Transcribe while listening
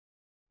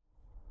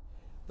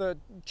The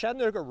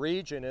Chattanooga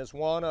region is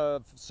one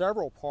of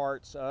several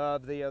parts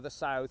of the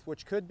South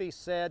which could be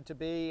said to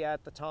be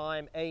at the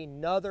time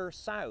another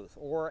South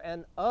or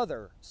an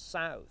other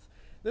South.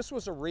 This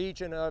was a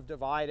region of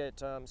divided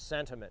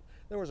sentiment.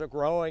 There was a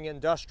growing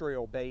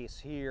industrial base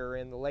here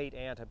in the late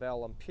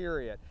antebellum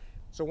period.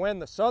 So when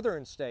the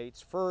southern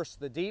states,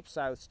 first the Deep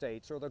South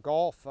states or the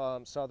Gulf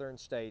southern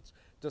states,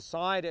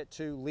 decided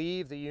to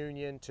leave the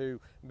Union to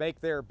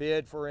make their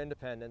bid for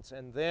independence,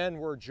 and then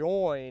were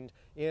joined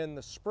in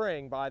the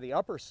spring by the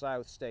Upper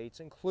South states,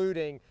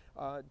 including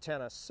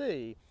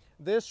Tennessee,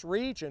 this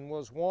region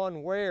was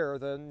one where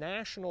the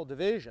national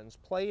divisions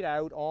played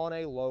out on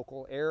a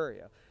local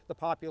area. The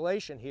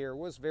population here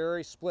was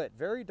very split,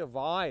 very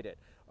divided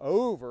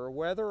over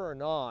whether or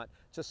not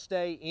to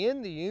stay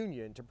in the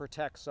Union to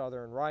protect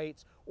Southern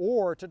rights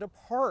or to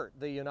depart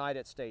the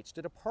United States,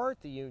 to depart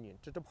the Union,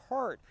 to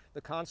depart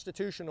the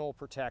constitutional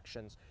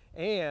protections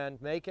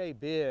and make a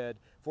bid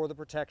for the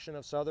protection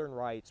of Southern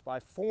rights by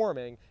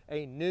forming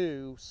a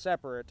new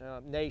separate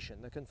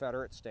nation, the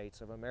Confederate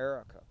States of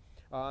America.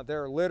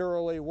 There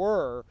literally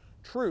were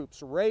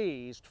troops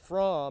raised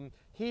from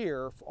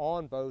here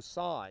on both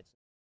sides.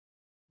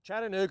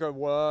 Chattanooga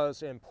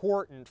was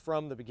important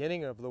from the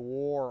beginning of the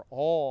war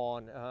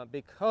on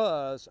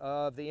because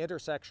of the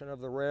intersection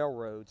of the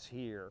railroads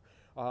here.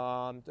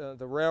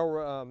 There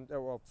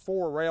were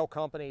 4 rail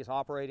companies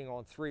operating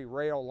on 3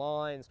 rail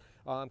lines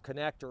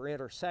connect or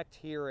intersect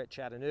here at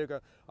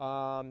Chattanooga.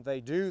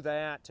 They do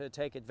that to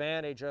take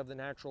advantage of the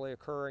naturally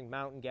occurring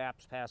mountain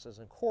gaps, passes,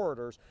 and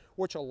corridors,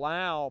 which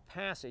allow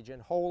passage in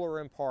whole or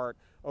in part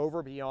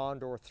over,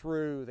 beyond, or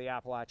through the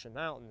Appalachian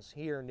Mountains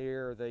here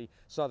near the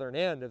southern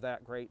end of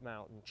that great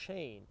mountain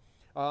chain.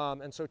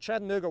 And so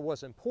Chattanooga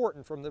was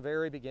important from the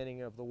very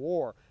beginning of the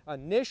war,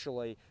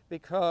 initially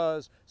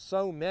because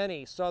so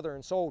many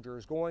Southern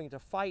soldiers going to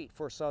fight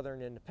for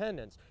Southern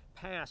independence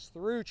passed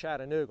through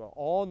Chattanooga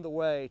on the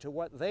way to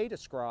what they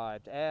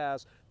described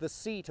as the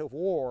seat of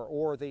war,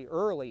 or the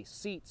early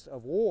seats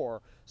of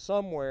war,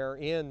 somewhere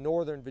in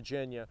northern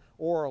Virginia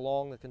or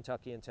along the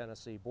Kentucky and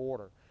Tennessee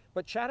border.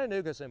 But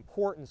Chattanooga's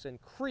importance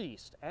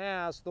increased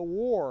as the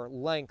war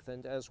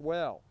lengthened as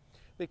well,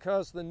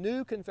 because the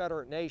new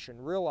Confederate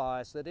nation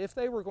realized that if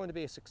they were going to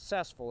be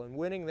successful in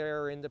winning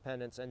their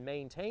independence and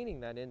maintaining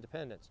that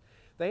independence,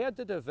 they had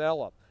to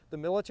develop the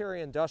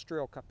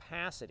military-industrial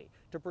capacity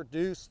to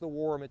produce the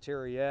war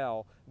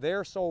materiel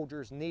their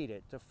soldiers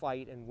needed to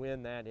fight and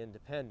win that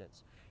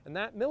independence. And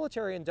that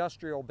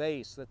military-industrial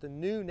base that the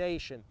new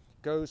nation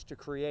goes to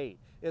create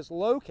is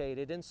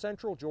located in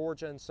central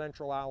Georgia and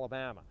central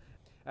Alabama.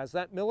 As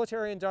that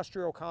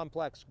military-industrial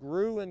complex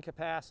grew in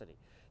capacity,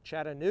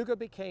 Chattanooga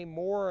became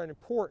more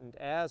important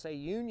as a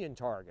Union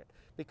target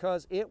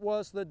because it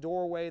was the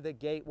doorway, the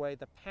gateway,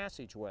 the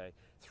passageway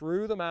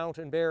through the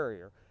mountain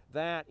barrier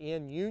that,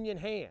 in Union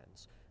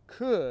hands,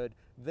 could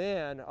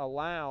then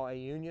allow a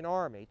Union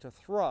army to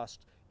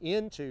thrust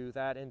into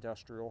that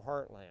industrial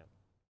heartland.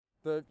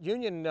 The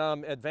Union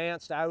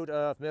advanced out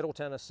of Middle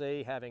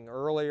Tennessee, having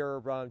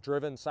earlier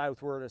driven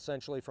southward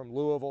essentially from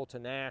Louisville to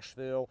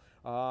Nashville.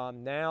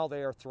 Now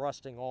they are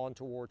thrusting on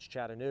towards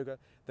Chattanooga.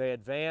 They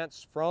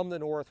advance from the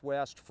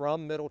northwest,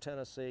 from Middle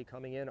Tennessee,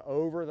 coming in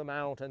over the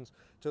mountains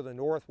to the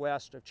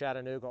northwest of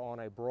Chattanooga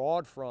on a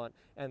broad front,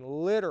 and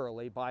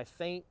literally by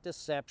feint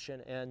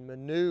deception and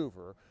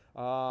maneuver,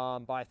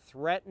 by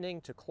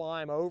threatening to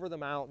climb over the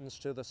mountains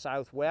to the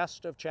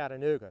southwest of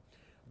Chattanooga,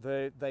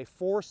 they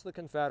forced the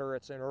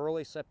Confederates in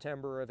early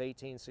September of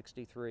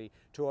 1863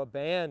 to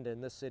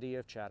abandon the city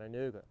of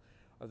Chattanooga.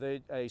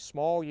 A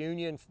small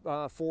Union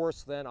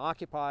force then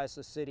occupies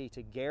the city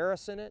to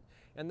garrison it,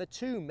 and the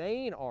two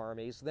main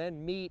armies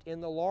then meet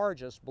in the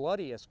largest,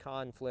 bloodiest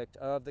conflict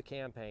of the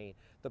campaign,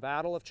 the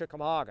Battle of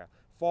Chickamauga,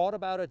 fought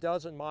about a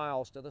dozen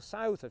miles to the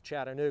south of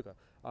Chattanooga,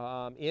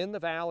 in the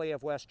valley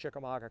of West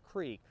Chickamauga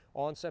Creek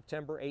on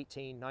September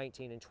 18,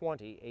 19, and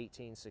 20,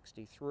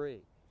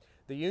 1863.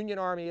 The Union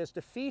Army is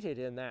defeated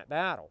in that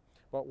battle,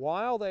 but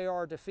while they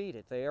are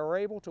defeated, they are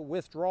able to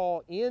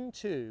withdraw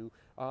into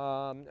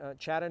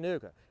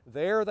Chattanooga.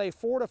 There they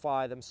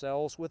fortify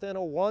themselves within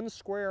a 1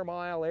 square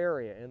mile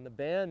area in the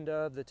bend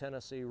of the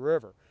Tennessee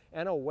River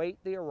and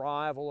await the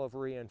arrival of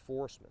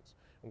reinforcements.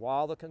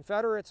 While the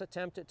Confederates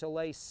attempted to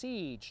lay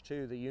siege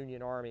to the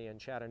Union Army in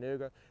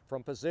Chattanooga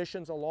from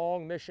positions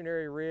along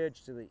Missionary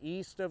Ridge to the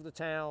east of the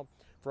town,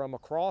 from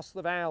across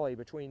the valley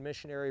between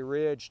Missionary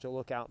Ridge to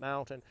Lookout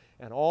Mountain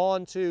and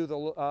on to the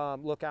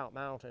Lookout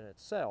Mountain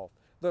itself,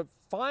 the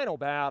final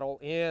battle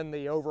in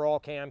the overall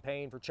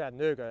campaign for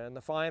Chattanooga, and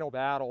the final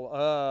battle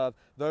of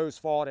those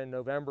fought in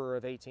November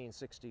of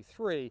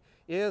 1863,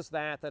 is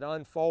that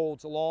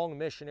unfolds along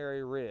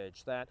Missionary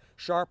Ridge, that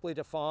sharply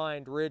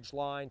defined ridge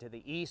line to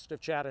the east of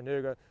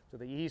Chattanooga, to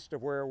the east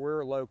of where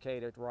we're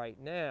located right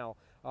now,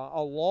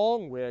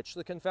 along which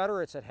the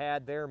Confederates had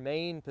had their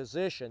main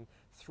position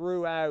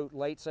throughout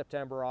late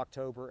September,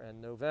 October,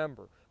 and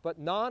November. But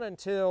not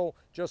until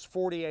just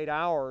 48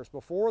 hours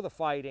before the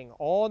fighting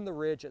on the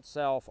ridge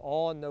itself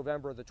on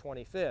November the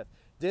 25th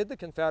did the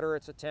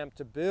Confederates attempt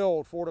to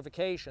build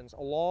fortifications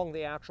along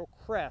the actual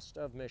crest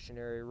of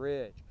Missionary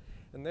Ridge.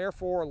 And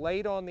therefore,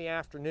 late on the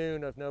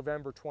afternoon of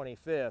November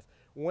 25th,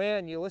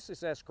 when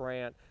Ulysses S.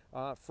 Grant,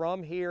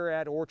 from here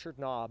at Orchard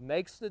Knob,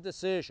 makes the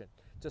decision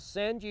to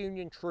send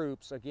Union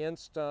troops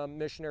against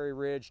Missionary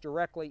Ridge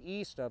directly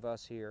east of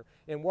us here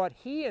in what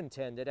he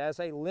intended as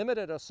a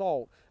limited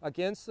assault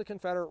against the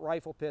Confederate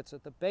rifle pits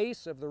at the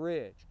base of the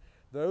ridge.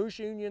 Those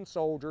Union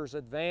soldiers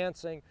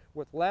advancing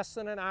with less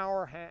than an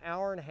hour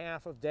and a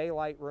half of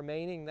daylight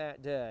remaining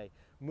that day,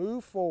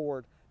 move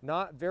forward,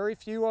 not very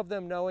few of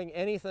them knowing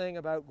anything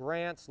about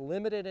Grant's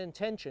limited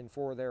intention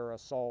for their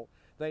assault.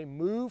 They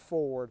move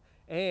forward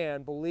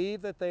and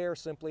believe that they are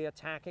simply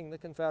attacking the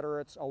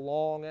Confederates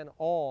along and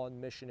on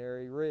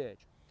Missionary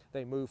Ridge.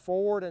 They move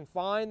forward and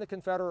find the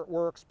Confederate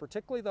works,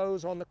 particularly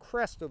those on the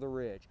crest of the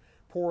ridge,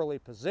 poorly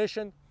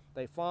positioned.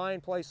 They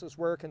find places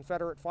where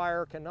Confederate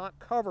fire cannot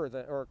cover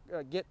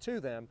or get to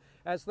them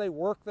as they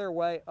work their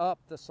way up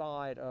the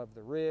side of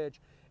the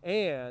ridge.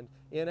 And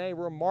in a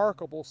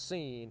remarkable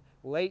scene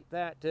late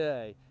that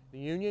day, the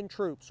Union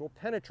troops will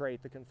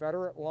penetrate the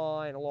Confederate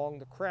line along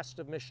the crest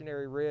of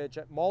Missionary Ridge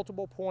at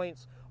multiple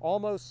points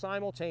almost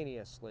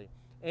simultaneously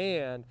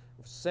and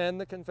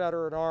send the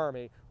Confederate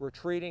Army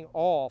retreating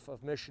off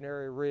of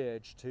Missionary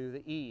Ridge to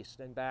the east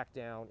and back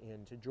down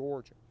into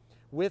Georgia.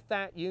 With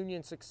that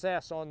Union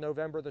success on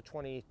November the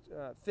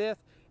 25th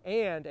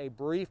and a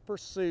brief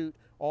pursuit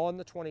on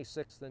the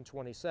 26th and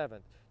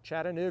 27th,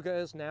 Chattanooga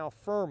is now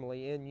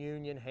firmly in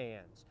Union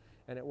hands,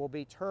 and it will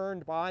be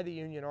turned by the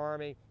Union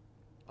Army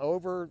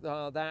over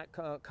that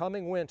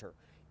coming winter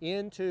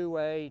into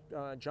a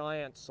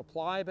giant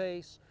supply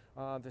base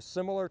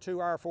similar to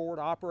our forward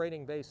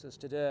operating bases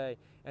today,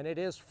 and it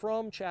is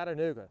from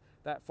Chattanooga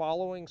that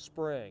following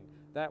spring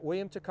that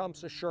William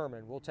Tecumseh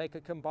Sherman will take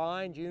a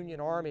combined Union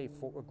Army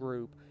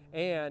group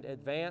and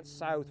advance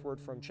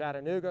southward from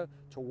Chattanooga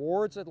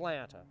towards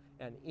Atlanta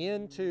and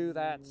into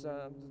that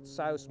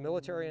South's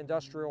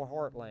military-industrial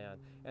heartland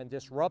and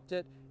disrupt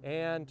it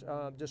and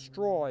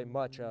destroy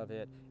much of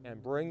it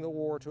and bring the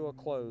war to a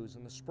close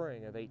in the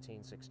spring of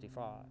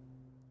 1865.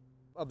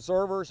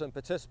 Observers and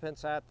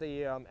participants at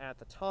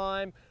the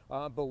time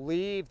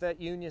believed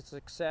that Union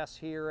success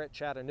here at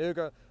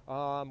Chattanooga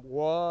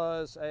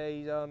was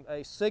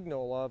a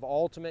signal of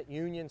ultimate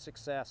Union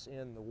success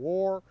in the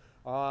war.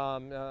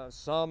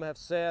 Some have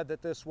said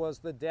that this was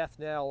the death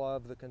knell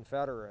of the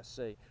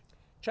Confederacy.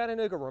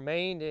 Chattanooga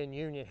remained in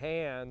Union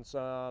hands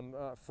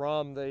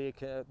from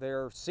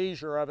their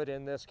seizure of it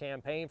in this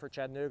campaign for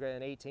Chattanooga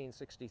in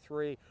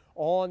 1863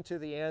 on to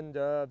the end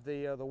of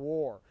the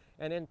war.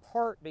 And in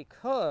part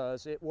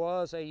because it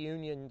was a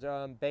Union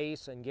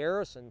base and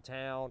garrison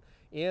town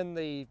in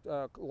the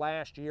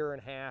last year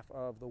and a half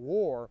of the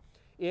war,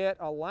 it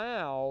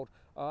allowed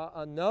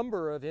a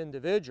number of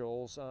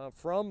individuals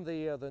from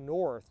the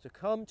North to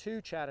come to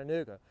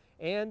Chattanooga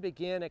and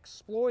begin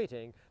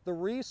exploiting the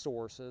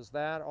resources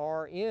that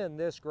are in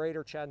this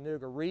greater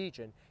Chattanooga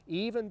region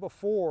even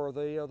before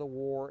the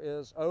war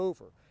is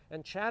over.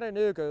 And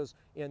Chattanooga's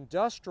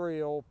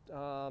industrial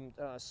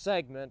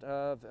segment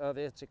of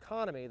its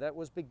economy that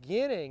was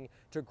beginning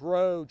to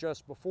grow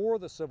just before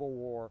the Civil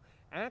War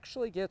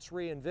actually gets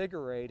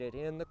reinvigorated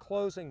in the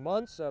closing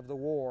months of the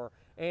war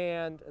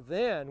and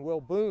then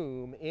will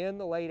boom in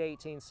the late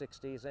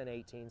 1860s and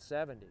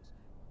 1870s.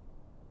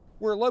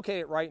 We're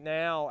located right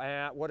now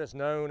at what is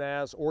known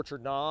as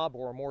Orchard Knob,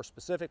 or more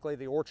specifically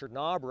the Orchard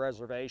Knob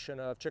Reservation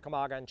of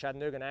Chickamauga and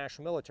Chattanooga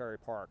National Military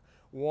Park,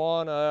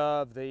 one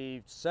of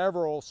the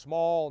several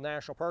small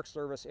National Park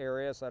Service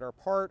areas that are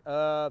part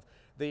of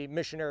the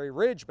Missionary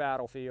Ridge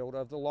battlefield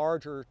of the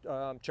larger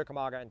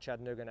Chickamauga and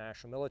Chattanooga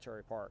National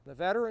Military Park. The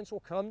veterans will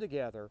come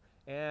together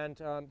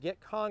and get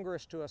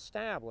Congress to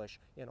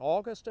establish in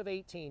August of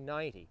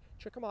 1890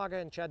 Chickamauga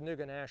and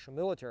Chattanooga National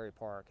Military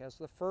Park as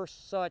the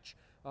first such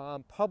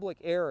public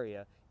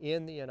area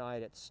in the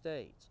United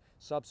States.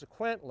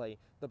 Subsequently,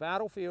 the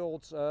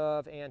battlefields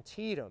of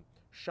Antietam,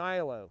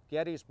 Shiloh,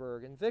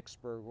 Gettysburg, and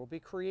Vicksburg will be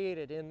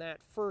created in that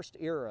first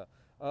era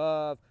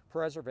of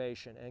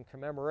preservation and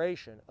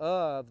commemoration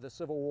of the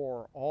Civil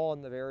War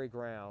on the very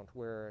ground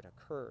where it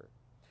occurred.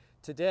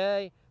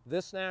 Today,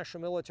 this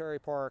National Military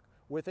Park,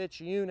 with its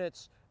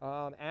units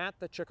at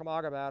the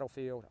Chickamauga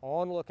battlefield,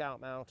 on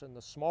Lookout Mountain,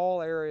 the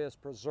small areas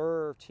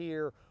preserved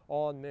here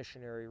on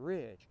Missionary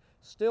Ridge,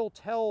 still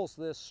tells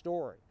this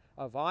story,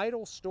 a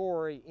vital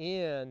story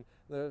in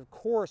the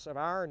course of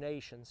our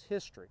nation's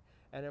history,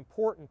 an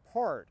important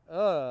part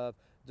of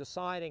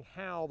deciding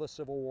how the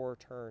Civil War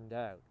turned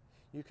out.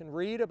 You can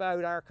read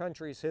about our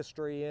country's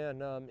history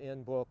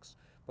in books,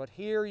 but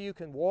here you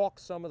can walk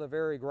some of the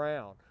very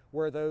ground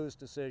where those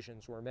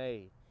decisions were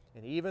made.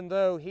 And even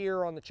though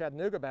here on the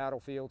Chattanooga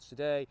battlefields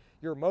today,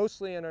 you're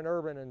mostly in an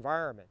urban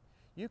environment,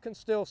 you can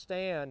still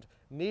stand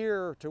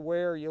near to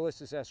where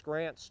Ulysses S.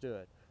 Grant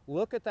stood.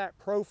 Look at that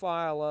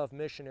profile of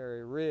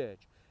Missionary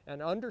Ridge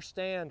and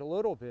understand a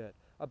little bit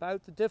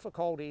about the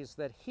difficulties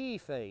that he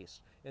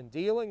faced in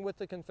dealing with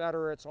the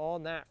Confederates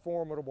on that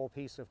formidable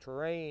piece of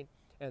terrain,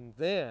 and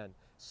then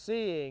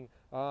seeing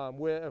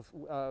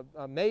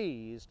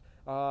amazed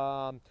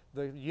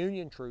the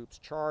Union troops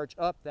charge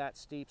up that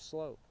steep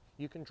slope.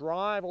 You can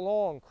drive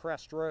along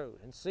Crest Road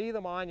and see the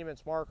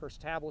monuments, markers,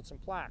 tablets,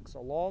 and plaques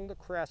along the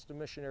crest of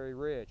Missionary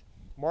Ridge,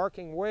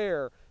 marking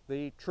where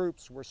the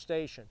troops were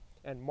stationed,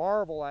 and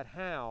marvel at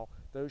how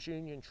those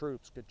Union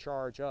troops could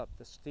charge up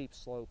the steep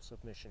slopes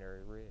of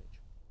Missionary Ridge.